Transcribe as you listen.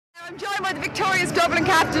I'm joined by the victorious Dublin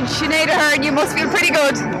captain, Sinead Aherne. You must feel pretty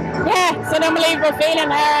good. Yeah, it's an unbelievable feeling.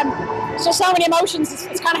 It's just so many emotions.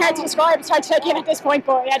 It's kind of hard to describe. It's hard to take in at this point,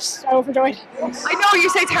 but yeah, just so overjoyed. I know you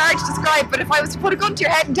say it's hard to describe, but if I was to put a gun to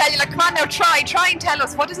your head and tell you, like, come on now, try and tell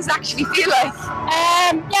us, what does this actually feel like?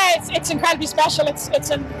 Yeah, it's incredibly special. It's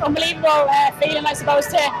an unbelievable feeling, I suppose,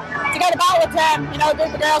 to go to battle with a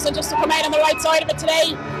group of girls and just to come out on the right side of it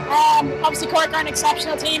today. Obviously, Cork are an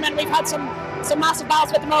exceptional team, and we've had some massive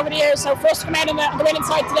battles with them over the years. So for us to come out on the winning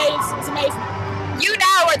side today is amazing. You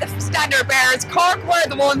now are the standard bearers. Cork were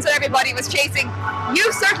the ones that everybody was chasing.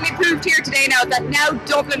 You certainly proved here today now that now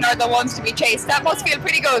Dublin are the ones to be chased. That must feel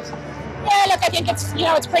pretty good. Yeah, look, I think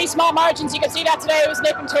it's pretty small margins. You can see that today. It was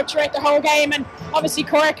nip and tuck throughout the whole game, and obviously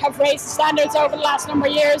Cork have raised the standards over the last number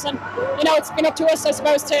of years, and it's been up to us, I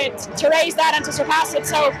suppose, to raise that and to surpass it.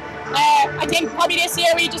 So I think probably this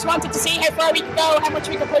year we just wanted to see how far we could go, how much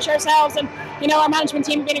we could push ourselves, and our management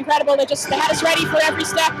team have been incredible. They had us ready for every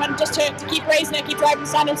step, and just to keep raising it, keep driving the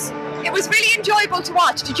standards. It was really enjoyable to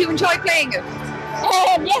watch. Did you enjoy playing it?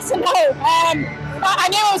 Yes and no. I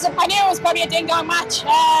knew it was probably a ding-dong match,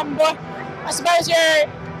 but I suppose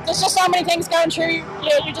there's just so many things going through.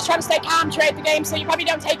 You're just trying to stay calm throughout the game, so you probably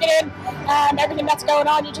don't take it in, everything that's going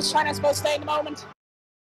on. You're just trying to, I suppose, stay in the moment.